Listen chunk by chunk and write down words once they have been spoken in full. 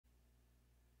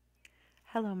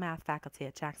Hello, math faculty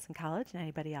at Jackson College and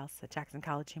anybody else at Jackson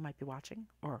College who might be watching,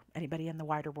 or anybody in the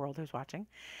wider world who's watching.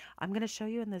 I'm going to show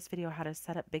you in this video how to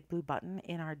set up BigBlueButton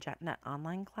in our JetNet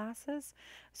online classes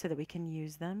so that we can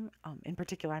use them. In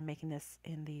particular, I'm making this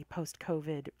in the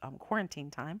post-COVID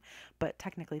quarantine time, but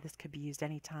technically this could be used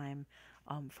anytime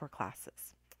for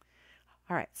classes.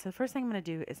 All right, so the first thing I'm going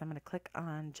to do is I'm going to click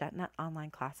on JetNet online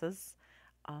classes.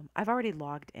 I've already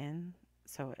logged in,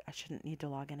 so I shouldn't need to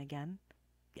log in again.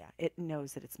 Yeah, it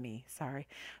knows that it's me. Sorry.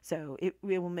 So it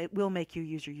will make you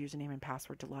use your username and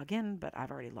password to log in, but I've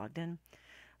already logged in.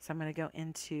 So I'm going to go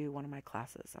into one of my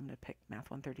classes. I'm going to pick Math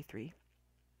 133,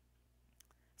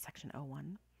 Section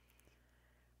 01.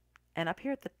 And up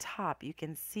here at the top, you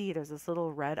can see there's this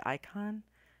little red icon.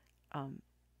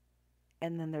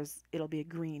 And then it'll be a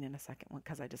green in a second one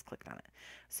because I just clicked on it.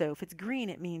 So if it's green,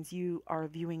 it means you are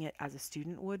viewing it as a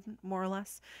student would, more or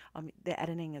less. The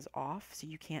editing is off, so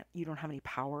you don't have any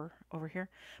power over here.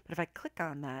 But if I click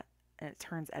on that and it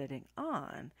turns editing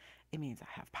on, it means I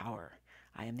have power.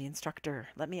 I am the instructor.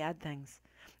 Let me add things.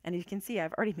 And you can see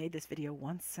I've already made this video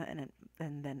once and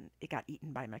then it got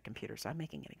eaten by my computer, so I'm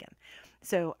making it again.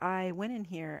 So I went in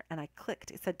here and I clicked.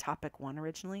 It said topic 1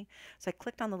 originally. So I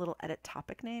clicked on the little edit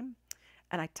topic name.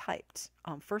 And I typed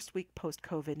first week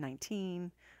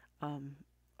post-COVID-19,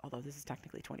 although this is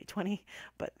technically 2020,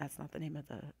 but that's not the name of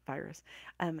the virus.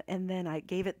 And then I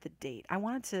gave it the date. I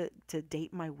wanted to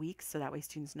date my weeks so that way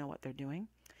students know what they're doing.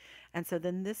 And so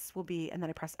then this will be, and then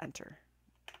I press enter.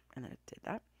 And then it did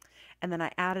that. And then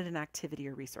I added an activity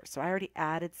or resource. So I already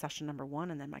added session number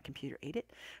 1, and then my computer ate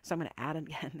it. So I'm going to add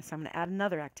again. So I'm going to add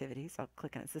another activity. So I'll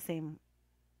click on it. It's the same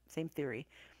theory.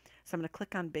 So I'm going to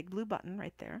click on BigBlueButton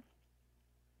right there.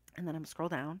 And then I'm going to scroll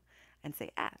down and say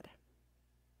add.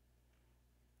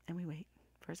 And we wait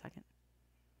for a second.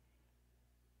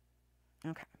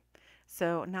 Okay.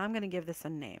 So now I'm going to give this a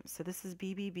name. So this is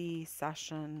BBB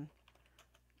session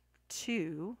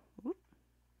 2.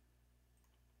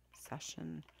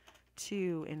 Session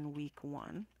 2 in week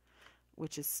 1,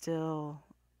 which is still,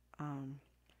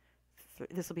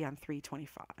 this will be on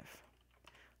 3/25.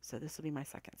 So this will be my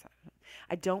second session.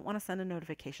 I don't want to send a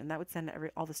notification. That would send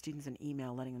all the students an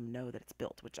email letting them know that it's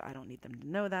built, which I don't need them to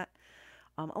know that.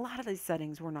 A lot of these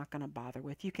settings we're not going to bother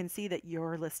with. You can see that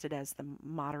you're listed as the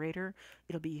moderator.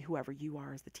 It'll be whoever you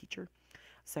are as the teacher.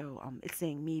 So it's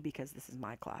saying me because this is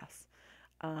my class.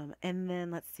 And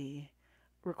then let's see,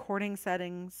 recording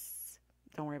settings.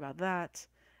 Don't worry about that.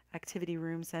 Activity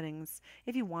room settings.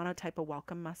 If you want to type a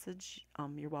welcome message,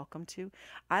 you're welcome to.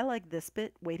 I like this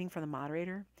bit, waiting for the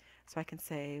moderator. So I can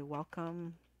say,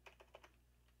 welcome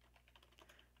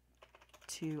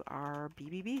to our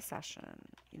BBB session,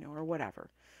 or whatever.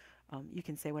 You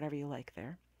can say whatever you like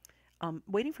there.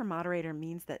 Waiting for moderator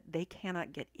means that they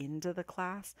cannot get into the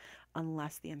class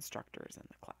unless the instructor is in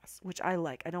the class, which I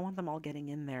like. I don't want them all getting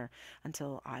in there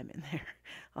until I'm in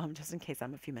there, just in case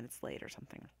I'm a few minutes late or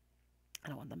something. I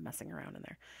don't want them messing around in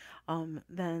there.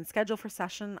 Then schedule for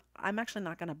session. I'm actually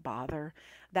not going to bother.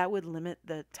 That would limit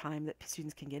the time that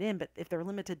students can get in, but if they're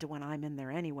limited to when I'm in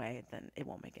there anyway, then it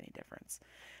won't make any difference.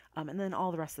 And then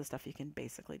all the rest of the stuff you can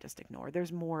basically just ignore.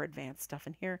 There's more advanced stuff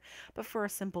in here, but for a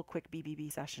simple, quick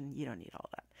BBB session, you don't need all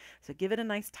that. So give it a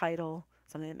nice title,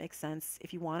 something that makes sense.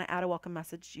 If you want to add a welcome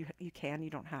message, you can.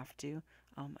 You don't have to,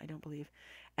 I don't believe.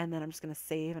 And then I'm just going to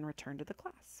save and return to the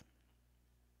class.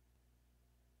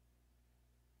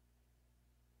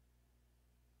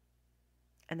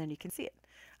 And then you can see it.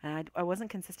 And I wasn't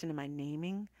consistent in my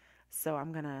naming, so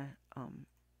I'm going to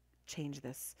change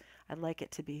this. I'd like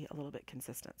it to be a little bit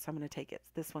consistent. So I'm going to take it.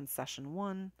 This one's session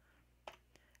 1,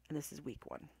 and this is week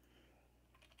 1.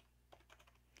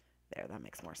 There, that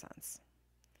makes more sense.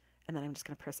 And then I'm just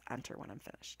going to press enter when I'm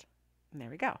finished. And there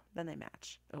we go. Then they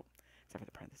match. Oh, except for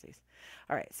the parentheses.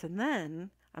 All right, so then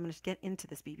I'm going to get into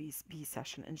this BBB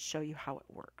session and show you how it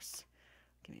works.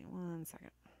 Give me 1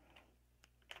 second.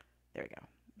 There we go.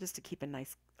 Just to keep a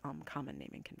nice common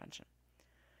naming convention.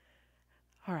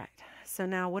 All right, so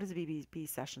now what does a BBB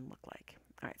session look like?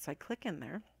 All right, so I click in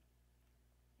there,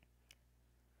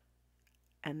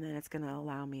 and then it's going to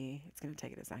allow me, it's going to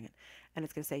take it a second, and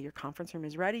it's going to say your conference room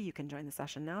is ready. You can join the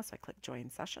session now, so I click join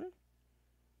session.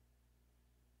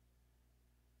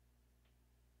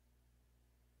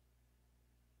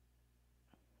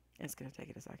 And it's going to take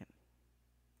it a second.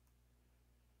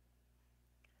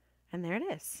 And there it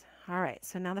is. All right,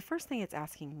 so now the first thing it's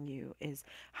asking you is,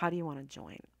 how do you want to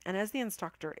join? And as the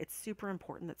instructor, it's super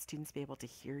important that students be able to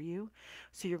hear you.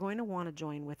 So you're going to want to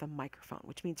join with a microphone,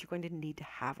 which means you're going to need to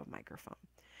have a microphone.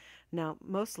 Now,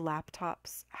 most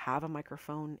laptops have a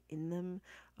microphone in them,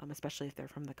 especially if they're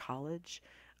from the college.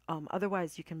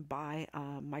 Otherwise, you can buy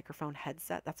a microphone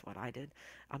headset. That's what I did.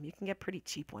 You can get pretty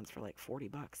cheap ones for like 40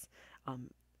 bucks. Um,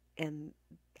 and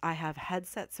I have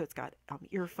headsets, so it's got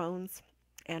earphones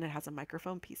and it has a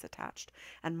microphone piece attached.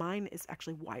 And mine is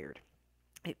actually wired.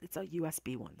 It's a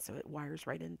USB one, so it wires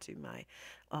right into my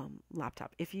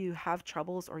laptop. If you have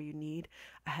troubles or you need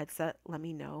a headset, let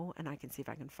me know and I can see if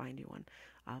I can find you one.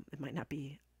 It might not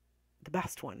be the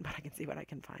best one, but I can see what I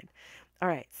can find. All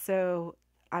right, so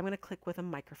I'm going to click with a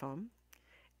microphone,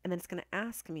 and then it's going to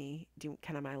ask me,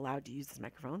 am I allowed to use this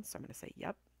microphone? So I'm going to say,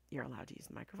 yep, you're allowed to use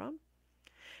the microphone.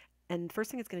 And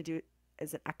first thing it's going to do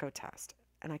is an echo test,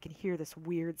 and I can hear this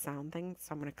weird sound thing,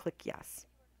 so I'm going to click yes.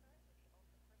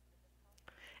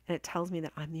 And it tells me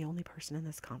that I'm the only person in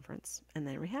this conference, and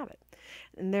there we have it.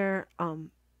 And there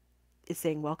is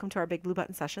saying, welcome to our Big Blue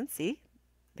Button session. See,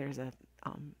 there's a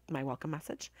my welcome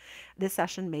message. This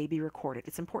session may be recorded.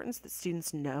 It's important that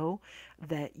students know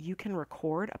that you can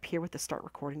record up here with the start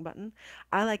recording button.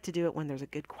 I like to do it when there's a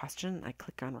good question. I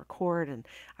click on record and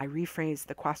I rephrase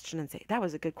the question and say, that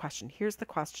was a good question. Here's the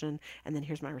question, and then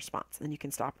here's my response. And then you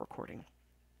can stop recording.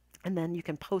 And then you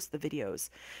can post the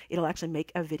videos. It'll actually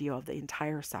make a video of the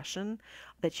entire session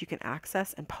that you can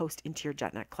access and post into your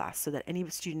JetNet class so that any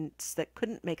students that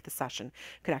couldn't make the session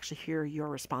could actually hear your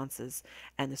responses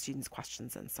and the students'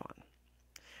 questions and so on.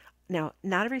 Now,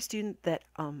 not every student that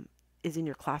is in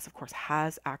your class, of course,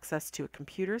 has access to a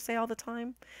computer, say, all the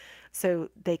time. So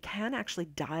they can actually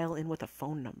dial in with a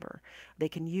phone number. They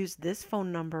can use this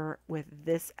phone number with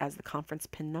this as the conference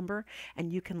PIN number,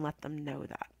 and you can let them know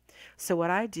that. So what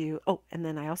I do, oh, and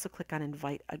then I also click on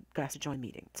invite a guest to join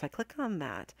meeting. So I click on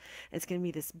that. It's going to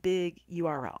be this big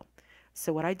URL.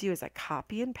 So what I do is I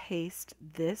copy and paste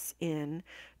this in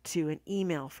to an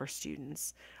email for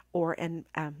students, I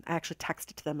actually text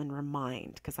it to them and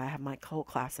remind, because I have my whole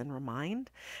class in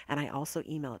remind, and I also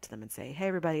email it to them and say, hey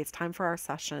everybody, it's time for our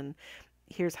session.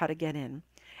 Here's how to get in.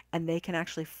 And they can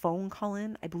actually phone call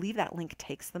in. I believe that link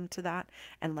takes them to that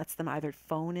and lets them either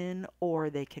phone in or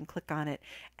they can click on it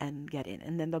and get in.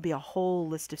 And then there'll be a whole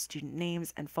list of student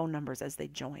names and phone numbers as they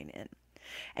join in.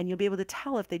 And you'll be able to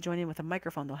tell if they join in with a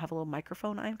microphone. They'll have a little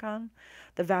microphone icon.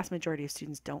 The vast majority of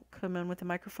students don't come in with a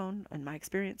microphone, in my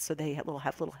experience, so they have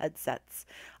little headsets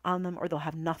on them, or they'll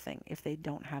have nothing if they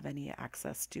don't have any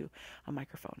access to a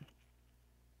microphone.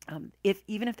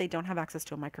 Even if they don't have access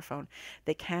to a microphone,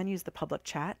 they can use the public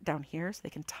chat down here, so they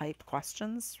can type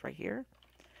questions right here,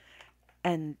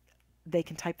 and they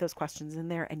can type those questions in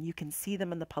there, and you can see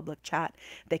them in the public chat.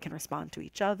 They can respond to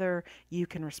each other. You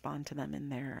can respond to them in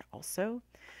there also,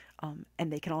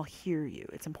 and they can all hear you.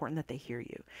 It's important that they hear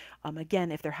you.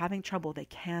 Again, if they're having trouble, they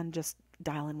can just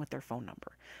dial in with their phone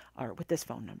number, or with this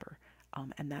phone number,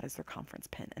 and that is their conference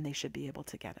PIN, and they should be able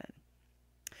to get in.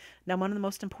 Now, one of the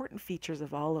most important features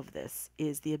of all of this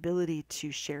is the ability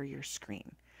to share your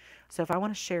screen. So if I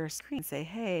want to share a screen, say,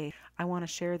 hey, I want to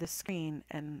share this screen,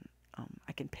 and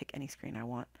I can pick any screen I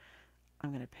want.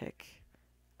 I'm going to pick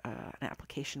an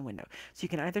application window. So you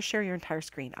can either share your entire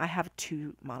screen. I have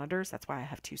 2 monitors. That's why I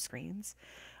have 2 screens.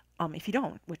 If you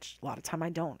don't, which a lot of time I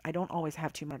don't always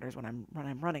have 2 monitors when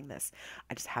I'm running this.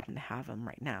 I just happen to have them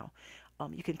right now.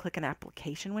 You can click an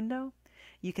application window.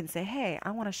 You can say, hey, I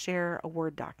want to share a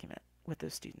Word document with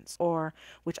those students, or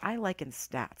which I like in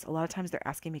stats. A lot of times they're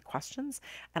asking me questions,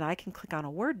 and I can click on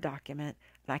a Word document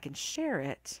and I can share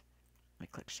it. Let me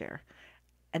click share.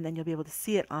 And then you'll be able to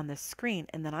see it on this screen,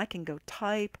 and then I can go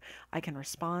type, I can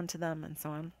respond to them, and so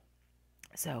on.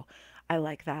 So I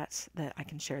like that I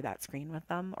can share that screen with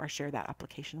them or share that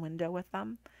application window with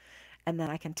them. And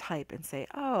then I can type and say,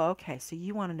 oh, okay, so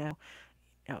you want to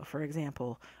know, for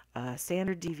example,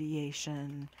 standard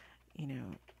deviation,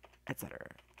 etc.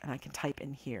 And I can type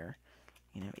in here,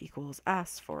 equals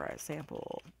S for a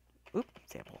sample,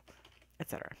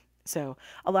 etc. So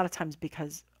a lot of times,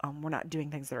 because we're not doing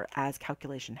things that are as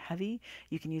calculation heavy,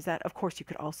 you can use that. Of course, you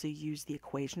could also use the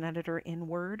equation editor in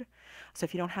Word. So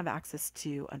if you don't have access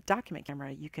to a document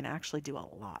camera, you can actually do a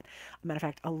lot. Matter of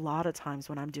fact, a lot of times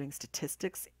when I'm doing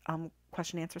statistics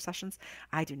question answer sessions,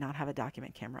 I do not have a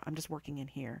document camera. I'm just working in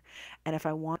here. And if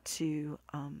I want to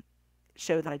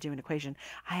show that I do an equation,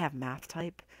 I have math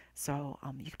type. So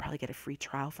you could probably get a free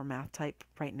trial for math type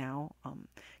right now,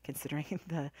 considering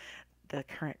the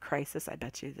current crisis. I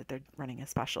bet you that they're running a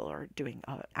special or doing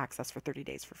access for 30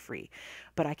 days for free.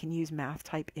 But I can use math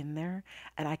type in there,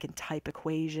 and I can type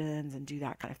equations and do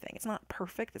that kind of thing. It's not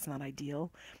perfect. It's not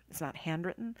ideal. It's not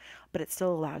handwritten, but it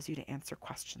still allows you to answer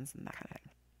questions and that kind of thing.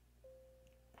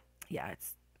 Yeah,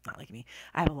 it's not like me.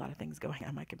 I have a lot of things going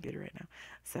on my computer right now.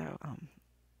 So,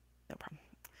 no problem.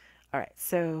 All right,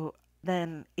 so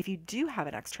Then if you do have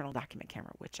an external document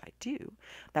camera, which I do,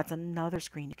 that's another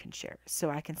screen you can share. So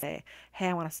I can say, hey,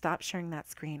 I want to stop sharing that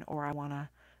screen, or I want to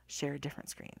share a different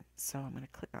screen. So I'm going to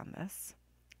click on this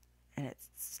and it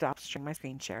stops sharing my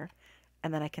screen share.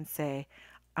 And then I can say,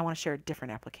 I want to share a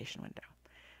different application window.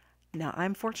 Now,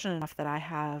 I'm fortunate enough that I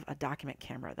have a document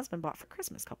camera that's been bought for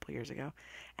Christmas a couple years ago,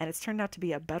 and it's turned out to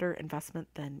be a better investment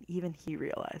than even he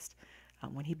realized.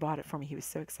 When he bought it for me, he was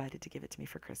so excited to give it to me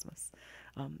for Christmas.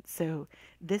 So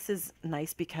this is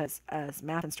nice because as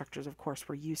math instructors, of course,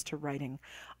 we're used to writing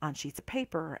on sheets of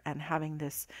paper, and having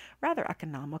this rather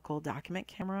economical document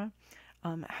camera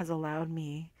has allowed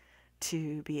me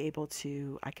to be able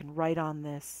to, I can write on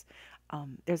this.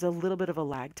 There's a little bit of a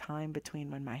lag time between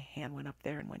when my hand went up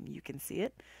there and when you can see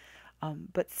it.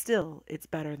 But still, it's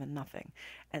better than nothing.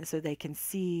 And so they can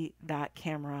see that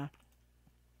camera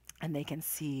and they can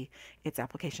see its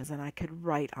applications. And I could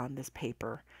write on this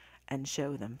paper and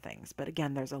show them things. But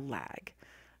again, there's a lag.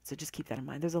 So just keep that in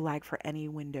mind. There's a lag for any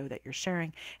window that you're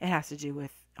sharing. It has to do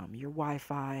with your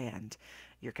Wi-Fi and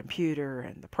your computer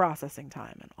and the processing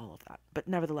time and all of that. But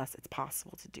nevertheless, it's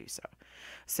possible to do so.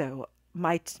 So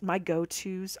my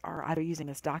go-tos are either using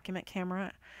this document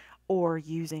camera or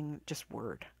using just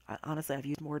Word. Honestly, I've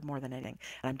used Word more than anything,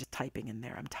 and I'm just typing in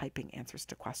there. I'm typing answers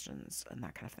to questions and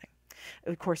that kind of thing.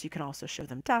 Of course, you can also show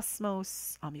them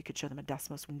Desmos. You could show them a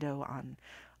Desmos window on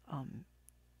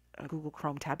a Google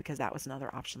Chrome tab, because that was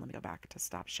another option. Let me go back to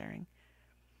stop sharing.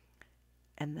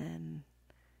 And then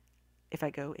if I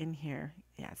go in here,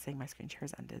 yeah, it's saying my screen share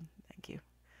has ended. Thank you.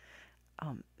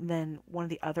 Then one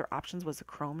of the other options was a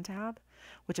Chrome tab,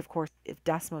 which of course, if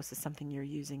Desmos is something you're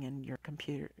using in your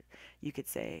computer, you could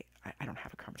say, I don't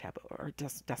have a Chrome tab or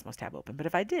Desmos tab open, but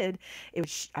if I did,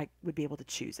 I would be able to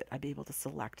choose it. I'd be able to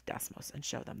select Desmos and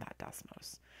show them that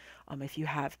Desmos. If you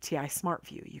have TI Smart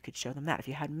View, you could show them that. If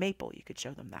you had Maple, you could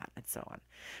show them that, and so on.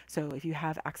 So if you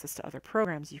have access to other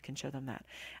programs, you can show them that.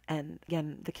 And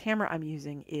again, the camera I'm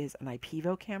using is an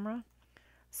IPEVO camera.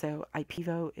 So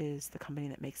IPEVO is the company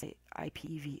that makes a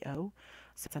IPEVO. So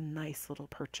it's a nice little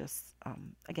purchase.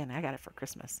 Again, I got it for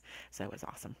Christmas, so it was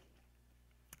awesome.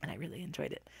 And I really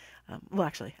enjoyed it. Well,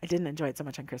 actually, I didn't enjoy it so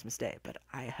much on Christmas Day, but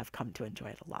I have come to enjoy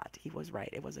it a lot. He was right.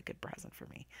 It was a good present for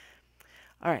me.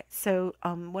 All right, so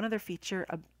one other feature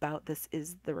about this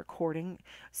is the recording.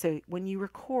 So when you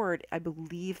record, I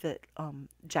believe that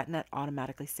JetNet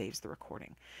automatically saves the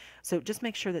recording. So just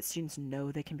make sure that students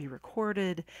know they can be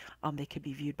recorded, they could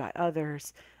be viewed by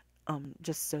others,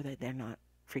 just so that they're not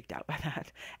freaked out by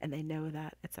that, and they know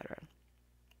that, etc.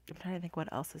 I'm trying to think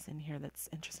what else is in here that's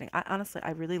interesting. Honestly,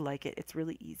 I really like it. It's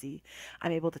really easy.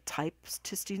 I'm able to type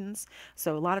to students.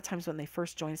 So a lot of times when they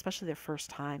first join, especially their first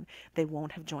time, they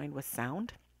won't have joined with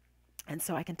sound. And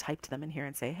so I can type to them in here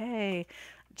and say, hey,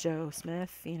 Joe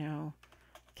Smith,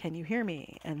 can you hear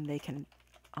me? And they can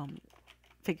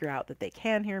figure out that they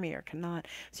can hear me or cannot.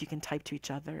 So you can type to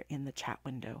each other in the chat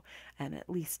window, and at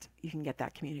least you can get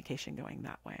that communication going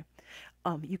that way.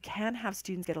 You can have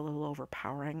students get a little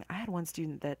overpowering. I had one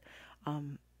student that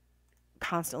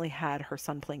constantly had her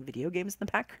son playing video games in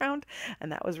the background,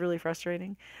 and that was really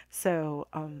frustrating. So,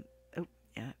 oh,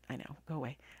 yeah, I know, go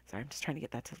away. Sorry, I'm just trying to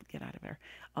get that to get out of there.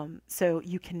 So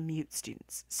you can mute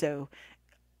students. So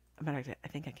I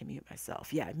think I can mute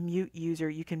myself. Yeah, mute user.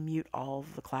 You can mute all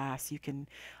of the class. You can,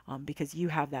 because you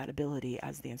have that ability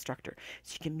as the instructor.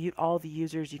 So you can mute all the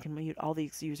users. You can mute all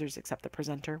these users except the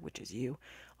presenter, which is you.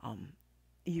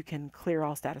 You can clear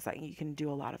all status. You can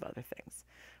do a lot of other things,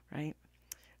 right?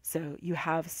 So you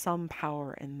have some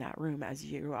power in that room as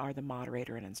you are the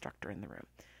moderator and instructor in the room.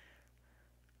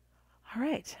 All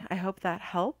right, I hope that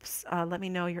helps. Let me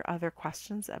know your other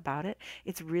questions about it.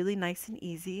 It's really nice and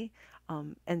easy,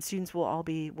 and students will all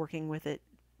be working with it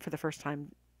for the first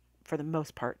time, for the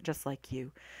most part, just like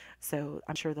you. So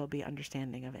I'm sure they'll be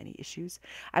understanding of any issues.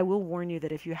 I will warn you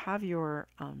that if you have your,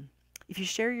 if you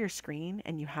share your screen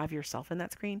and you have yourself in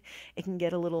that screen, it can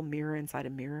get a little mirror inside a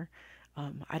mirror.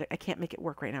 I can't make it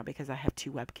work right now because I have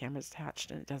two web cameras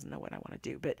attached and it doesn't know what I want to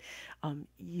do, but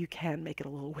you can make it a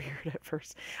little weird at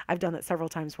first. I've done it several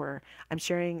times where I'm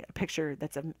sharing a picture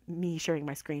that's of me sharing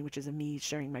my screen, which is a me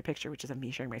sharing my picture, which is a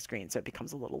me sharing my screen. So it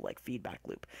becomes a little like feedback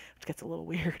loop, which gets a little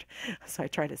weird. So I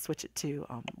try to switch it to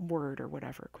Word or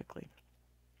whatever quickly.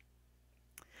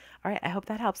 All right, I hope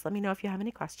that helps. Let me know if you have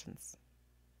any questions.